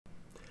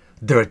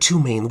There are two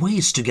main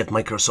ways to get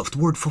Microsoft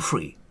Word for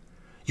free.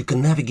 You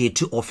can navigate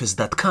to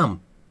office.com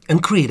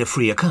and create a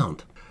free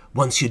account.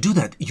 Once you do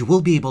that, you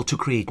will be able to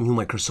create a new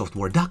Microsoft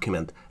Word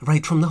document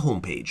right from the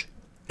home page.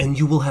 And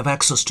you will have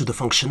access to the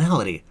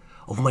functionality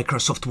of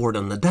Microsoft Word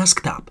on the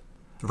desktop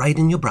right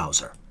in your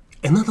browser.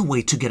 Another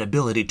way to get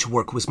ability to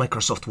work with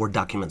Microsoft Word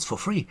documents for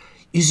free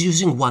is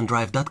using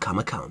Onedrive.com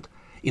account.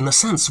 In a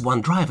sense,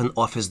 OneDrive and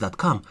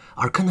Office.com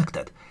are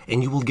connected,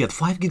 and you will get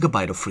 5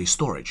 GB of free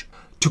storage.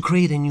 To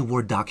create a new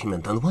Word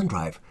document on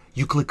OneDrive,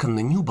 you click on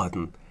the New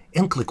button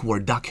and click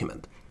Word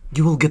document.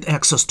 You will get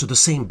access to the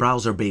same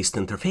browser-based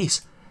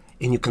interface,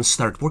 and you can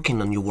start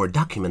working on your Word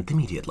document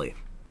immediately.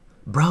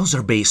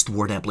 Browser-based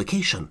Word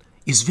application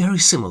is very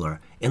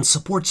similar and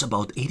supports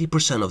about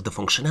 80% of the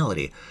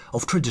functionality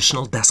of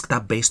traditional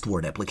desktop-based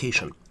Word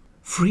application.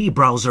 Free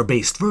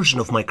browser-based version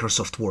of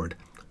Microsoft Word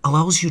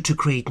allows you to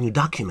create new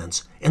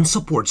documents and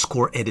supports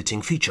core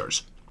editing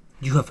features.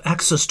 You have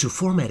access to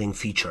formatting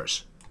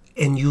features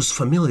and use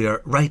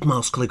familiar right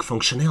mouse click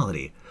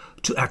functionality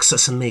to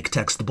access and make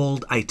text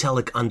bold,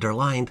 italic,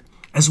 underlined,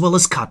 as well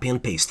as copy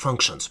and paste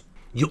functions.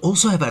 You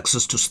also have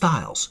access to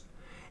styles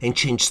and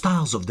change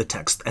styles of the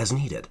text as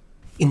needed.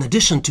 In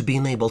addition to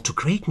being able to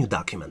create new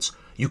documents,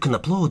 you can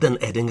upload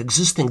and add in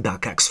existing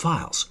docx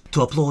files. To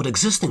upload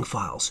existing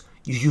files,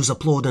 you use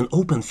Upload and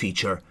Open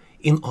feature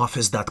in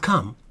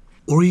Office.com,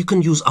 or you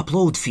can use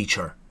Upload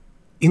feature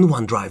in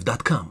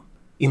OneDrive.com.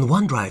 In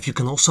OneDrive, you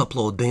can also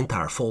upload the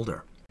entire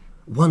folder.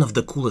 One of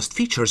the coolest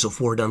features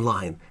of Word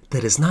Online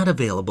that is not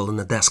available in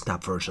the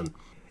desktop version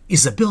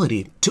is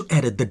ability to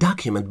edit the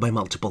document by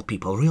multiple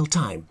people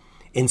real-time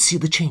and see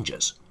the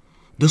changes.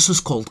 This is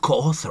called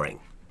co-authoring,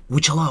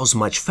 which allows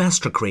much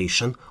faster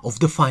creation of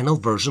the final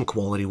version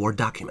quality Word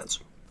documents.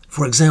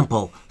 For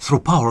example,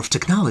 through power of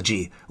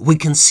technology, we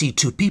can see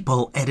two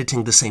people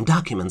editing the same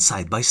document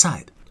side by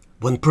side.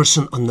 One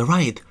person on the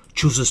right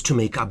chooses to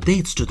make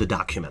updates to the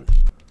document.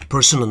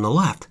 Person on the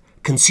left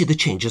can see the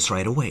changes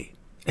right away.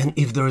 And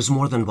if there is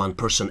more than one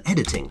person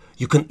editing,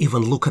 you can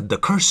even look at the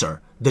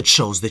cursor that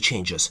shows the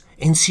changes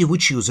and see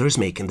which user is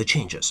making the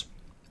changes.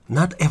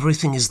 Not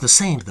everything is the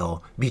same,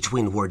 though,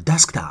 between Word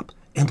Desktop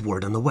and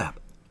Word on the web.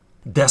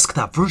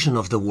 Desktop version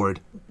of the Word,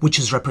 which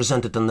is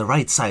represented on the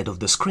right side of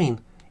the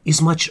screen,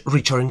 is much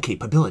richer in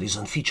capabilities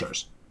and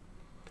features.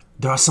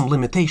 There are some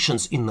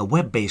limitations in the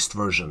web-based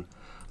version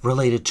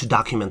related to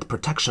document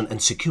protection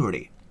and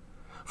security.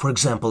 For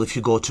example, if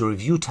you go to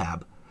Review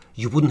tab,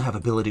 you wouldn't have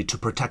ability to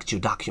protect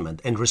your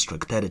document and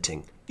restrict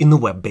editing in the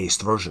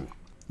web-based version.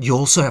 You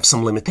also have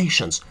some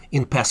limitations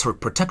in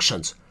password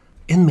protections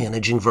and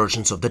managing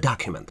versions of the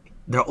document.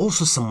 There are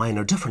also some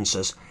minor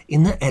differences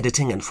in the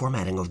editing and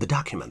formatting of the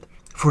document.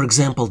 For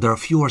example, there are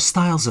fewer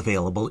styles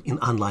available in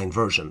online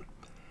version.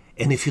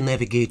 And if you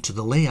navigate to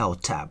the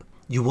Layout tab,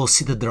 you will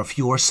see that there are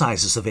fewer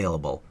sizes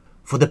available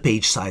for the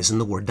page size in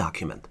the Word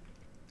document.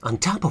 On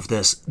top of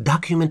this,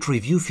 document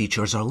review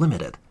features are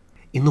limited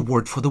in the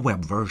Word for the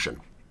web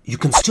version. You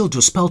can still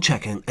do spell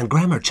checking and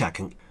grammar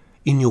checking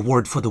in your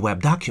Word for the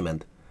web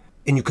document,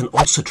 and you can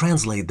also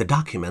translate the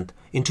document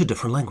into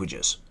different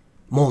languages.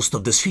 Most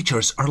of these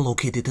features are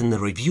located in the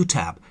Review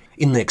tab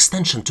in the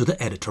extension to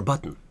the Editor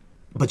button.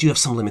 But you have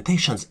some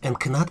limitations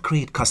and cannot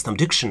create custom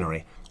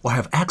dictionary or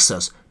have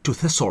access to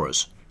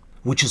Thesaurus,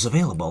 which is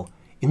available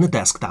in the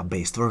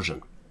desktop-based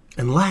version.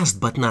 And last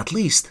but not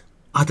least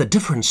are the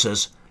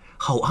differences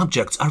how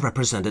objects are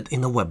represented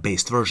in the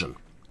web-based version.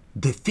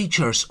 The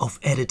features of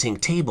editing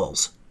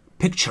tables,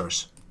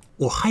 pictures,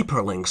 or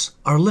hyperlinks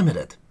are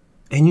limited,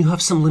 and you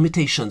have some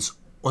limitations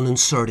on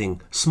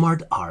inserting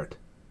smart art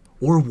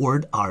or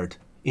word art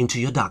into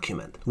your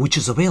document, which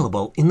is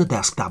available in the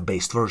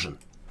desktop-based version.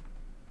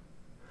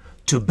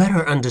 To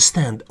better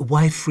understand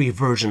why free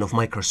version of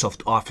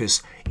Microsoft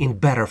Office is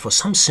better for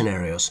some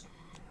scenarios,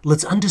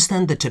 let's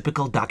understand the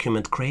typical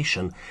document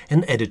creation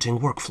and editing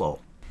workflow.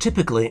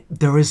 Typically,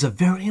 there is a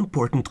very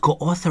important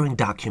co-authoring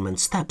document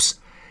steps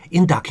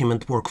in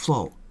document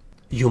workflow.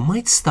 You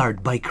might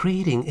start by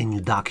creating a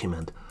new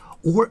document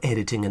or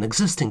editing an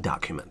existing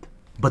document,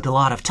 but a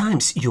lot of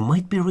times you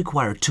might be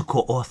required to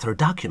co-author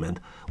document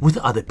with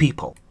other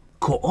people.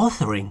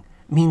 Co-authoring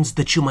means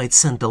that you might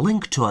send a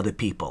link to other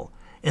people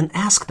and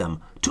ask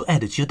them to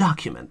edit your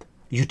document.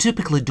 You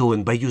typically do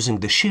it by using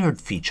the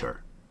shared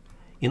feature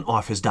in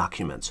Office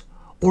documents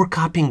or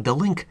copying the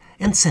link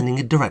and sending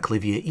it directly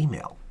via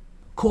email.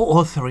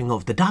 Co-authoring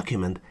of the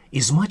document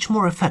is much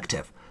more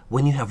effective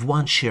when you have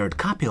one shared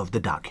copy of the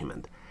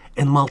document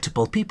and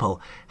multiple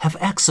people have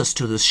access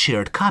to this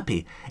shared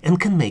copy and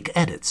can make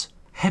edits.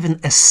 Having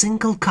a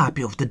single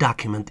copy of the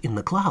document in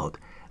the cloud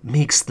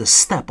makes the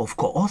step of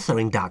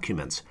co-authoring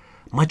documents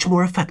much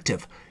more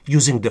effective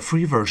using the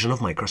free version of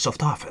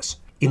Microsoft Office.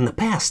 In the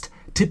past,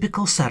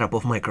 typical setup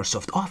of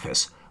Microsoft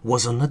Office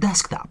was on the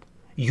desktop.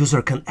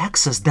 User can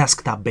access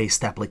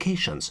desktop-based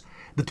applications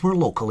that were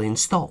locally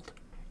installed.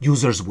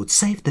 Users would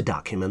save the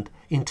document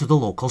into the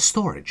local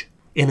storage,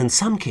 and in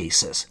some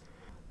cases,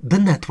 the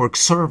network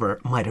server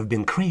might have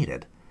been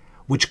created,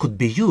 which could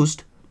be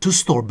used to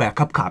store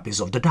backup copies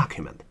of the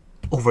document.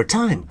 Over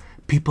time,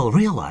 people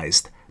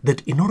realized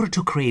that in order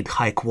to create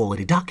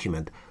high-quality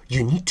document,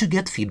 you need to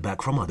get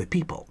feedback from other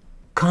people.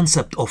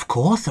 Concept of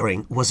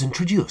co-authoring was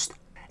introduced,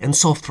 and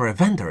software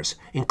vendors,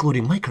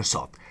 including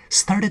Microsoft,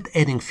 started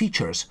adding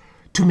features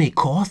to make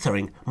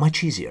co-authoring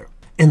much easier.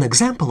 An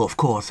example of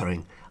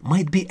co-authoring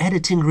might be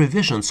editing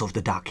revisions of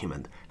the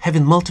document,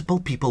 having multiple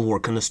people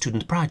work on a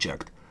student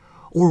project,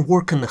 or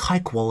work on a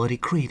high-quality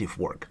creative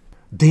work.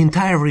 The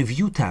entire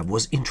Review tab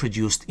was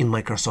introduced in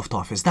Microsoft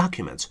Office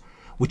documents,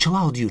 which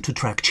allowed you to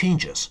track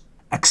changes,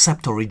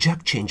 accept or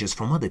reject changes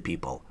from other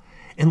people,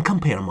 and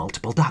compare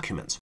multiple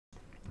documents.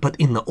 But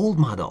in the old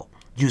model,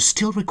 you're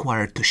still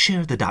required to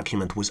share the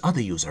document with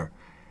other user,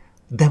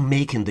 them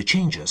making the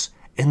changes,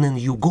 and then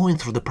you going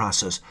through the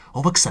process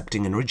of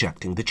accepting and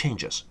rejecting the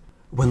changes.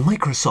 When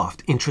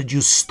Microsoft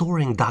introduced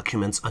storing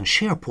documents on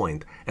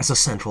SharePoint as a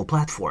central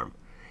platform,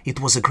 it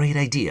was a great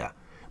idea,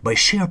 but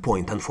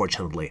SharePoint,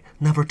 unfortunately,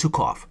 never took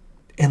off,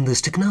 and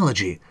this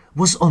technology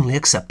was only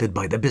accepted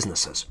by the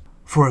businesses.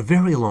 For a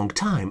very long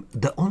time,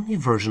 the only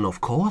version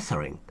of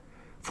co-authoring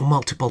for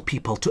multiple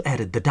people to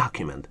edit the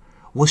document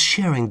was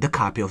sharing the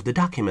copy of the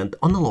document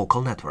on a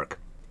local network.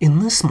 In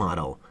this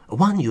model,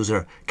 one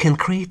user can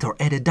create or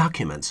edit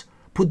documents,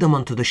 put them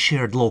onto the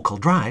shared local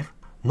drive,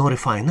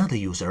 notify another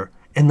user,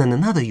 and then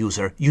another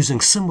user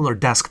using similar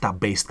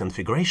desktop-based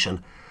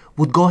configuration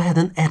would go ahead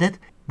and edit,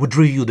 would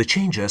review the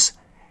changes,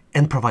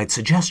 and provide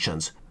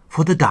suggestions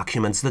for the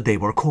documents that they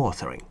were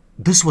co-authoring.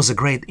 This was a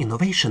great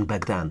innovation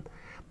back then,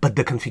 but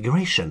the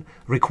configuration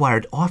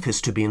required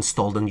Office to be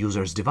installed on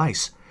user's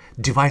device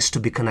to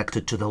be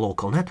connected to the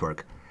local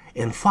network,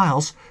 and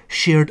files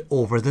shared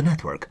over the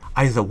network,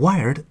 either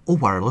wired or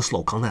wireless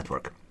local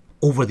network.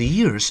 Over the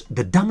years,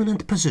 the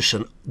dominant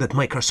position that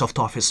Microsoft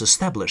Office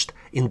established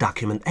in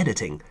document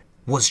editing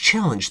was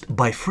challenged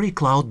by free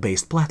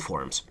cloud-based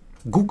platforms.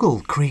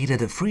 Google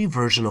created a free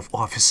version of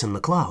Office in the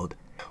cloud,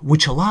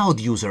 which allowed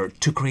users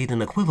to create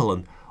an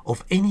equivalent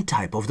of any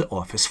type of the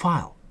Office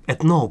file.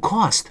 At no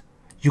cost,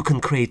 you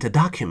can create a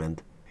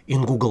document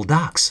in Google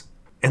Docs,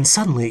 and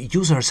suddenly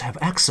users have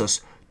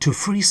access to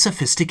free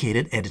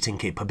sophisticated editing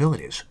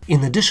capabilities.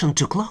 In addition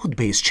to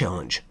cloud-based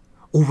challenge,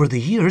 over the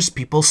years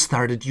people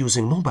started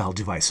using mobile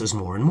devices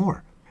more and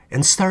more,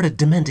 and started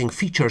demanding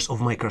features of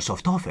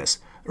Microsoft Office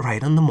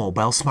right on the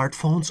mobile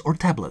smartphones or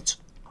tablets.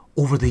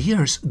 Over the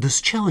years,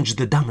 this challenged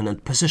the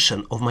dominant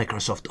position of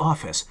Microsoft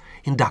Office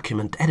in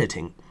document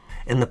editing,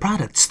 and the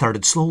product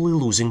started slowly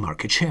losing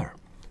market share.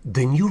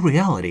 The new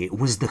reality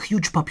was the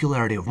huge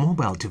popularity of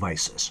mobile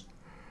devices,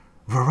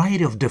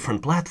 variety of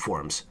different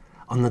platforms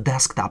on the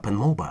desktop and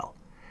mobile,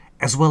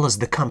 as well as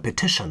the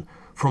competition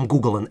from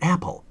Google and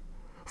Apple,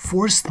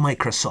 forced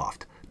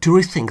Microsoft to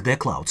rethink their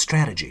cloud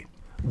strategy.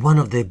 One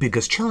of their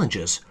biggest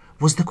challenges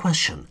was the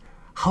question,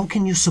 how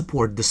can you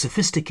support the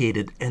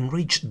sophisticated and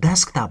rich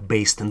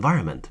desktop-based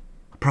environment,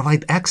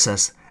 provide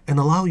access and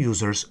allow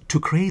users to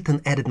create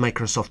and edit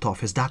Microsoft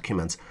Office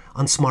documents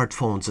on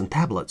smartphones and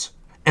tablets,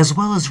 as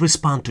well as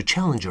respond to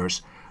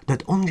challengers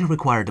that only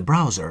required a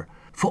browser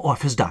for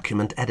Office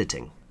document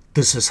editing.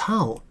 This is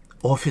how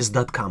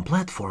Office.com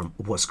platform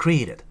was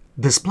created.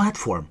 This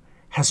platform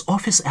has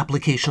Office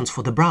applications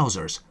for the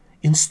browsers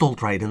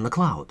installed right in the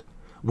cloud,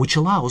 which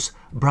allows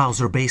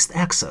browser-based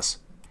access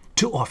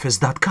to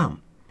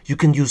Office.com. You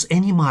can use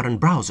any modern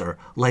browser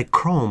like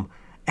Chrome,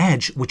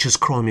 Edge, which is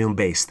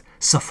Chromium-based,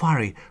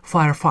 Safari,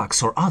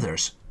 Firefox, or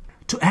others,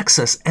 to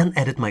access and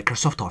edit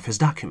Microsoft Office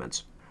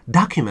documents.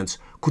 Documents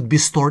could be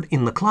stored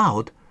in the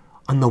cloud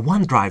on the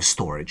Onedrive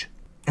storage,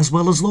 as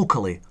well as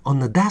locally on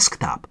the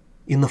desktop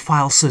in the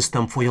file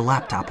system for your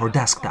laptop or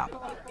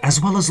desktop,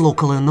 as well as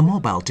locally on the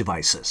mobile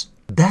devices.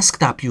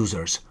 Desktop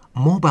users,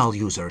 mobile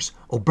users,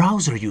 or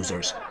browser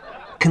users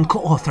can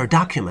co-author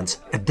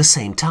documents at the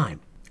same time.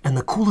 And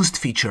the coolest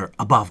feature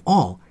above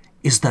all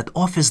is that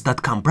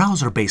Office.com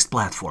browser-based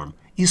platform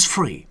is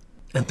free.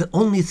 And the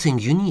only thing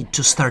you need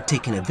to start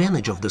taking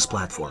advantage of this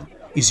platform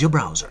is your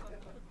browser.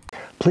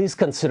 Please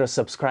consider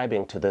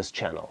subscribing to this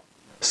channel.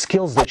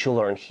 Skills that you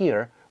learn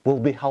here will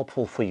be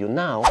helpful for you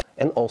now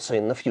and also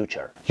in the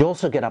future. You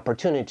also get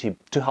opportunity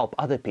to help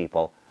other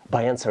people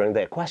by answering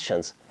their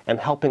questions and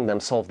helping them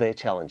solve their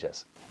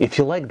challenges. If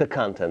you like the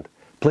content,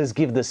 please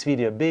give this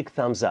video a big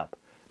thumbs up.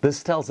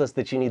 This tells us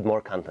that you need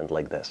more content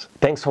like this.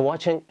 Thanks for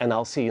watching, and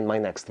I'll see you in my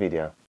next video.